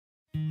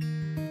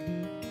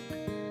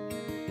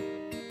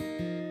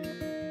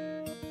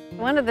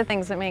One of the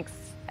things that makes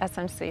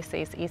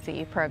SMCC's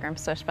ECE program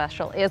so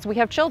special is we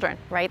have children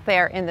right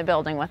there in the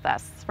building with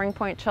us. Spring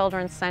Point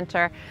Children's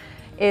Center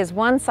is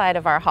one side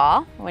of our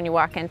hall when you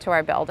walk into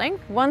our building.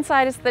 One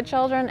side is the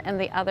children and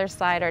the other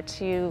side are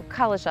two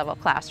college level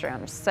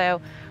classrooms.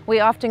 So we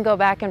often go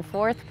back and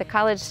forth. The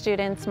college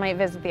students might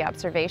visit the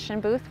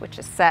observation booth, which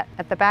is set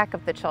at the back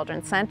of the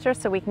Children's Center,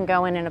 so we can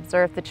go in and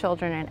observe the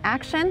children in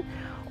action.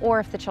 Or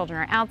if the children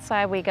are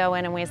outside, we go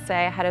in and we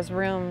say, how does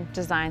room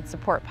design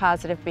support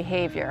positive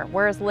behavior?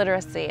 Where is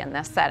literacy in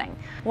this setting?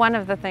 One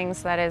of the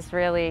things that is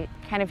really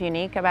kind of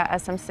unique about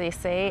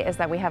SMCC is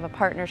that we have a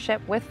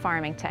partnership with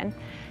Farmington.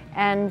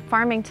 And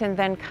Farmington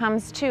then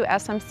comes to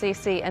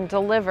SMCC and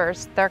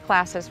delivers their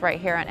classes right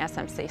here on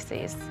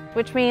SMCC's.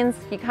 Which means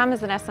you come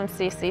as an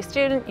SMCC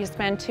student, you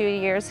spend 2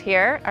 years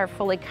here, are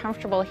fully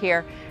comfortable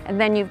here,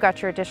 and then you've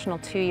got your additional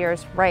 2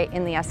 years right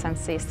in the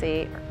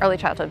SMCC Early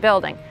Childhood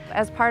Building.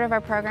 As part of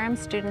our program,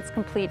 students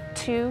complete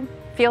 2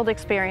 field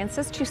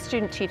experiences, 2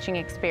 student teaching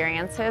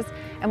experiences,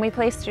 and we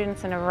place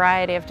students in a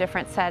variety of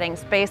different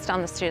settings based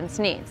on the student's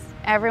needs.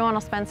 Everyone will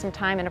spend some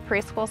time in a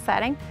preschool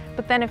setting,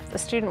 but then if the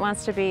student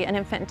wants to be an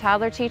infant and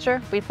toddler teacher,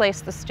 we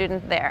place the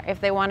student there. If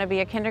they want to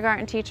be a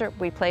kindergarten teacher,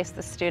 we place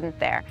the student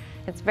there.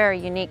 It's very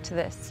unique to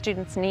the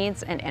student's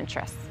needs and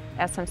interests.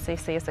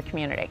 SMCC is a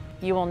community.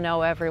 You will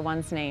know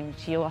everyone's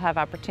names. You will have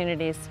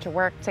opportunities to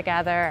work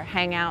together,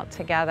 hang out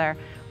together.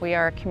 We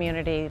are a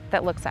community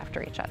that looks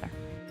after each other.